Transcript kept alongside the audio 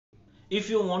If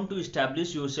you want to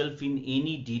establish yourself in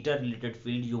any data related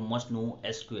field, you must know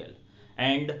SQL.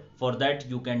 And for that,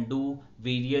 you can do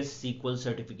various SQL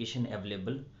certification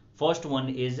available. First one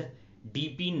is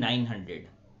DP900.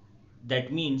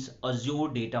 That means Azure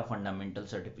Data Fundamental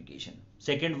Certification.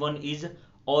 Second one is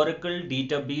Oracle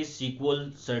Database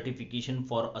SQL Certification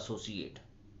for Associate.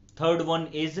 Third one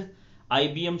is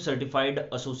IBM Certified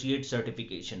Associate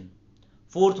Certification.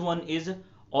 Fourth one is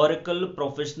Oracle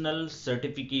Professional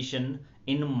Certification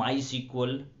in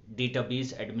MySQL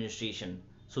Database Administration.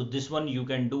 So this one you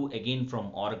can do again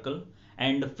from Oracle.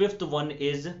 And fifth one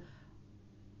is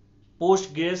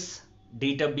Postgres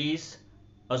Database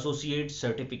Associate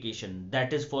Certification.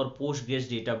 That is for Postgres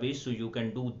database, so you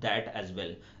can do that as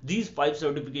well. These five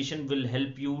certification will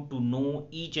help you to know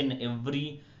each and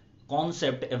every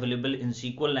concept available in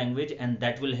SQL language, and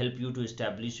that will help you to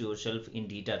establish yourself in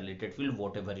data related field,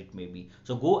 whatever it may be.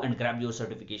 So go and grab your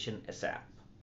certification ASAP.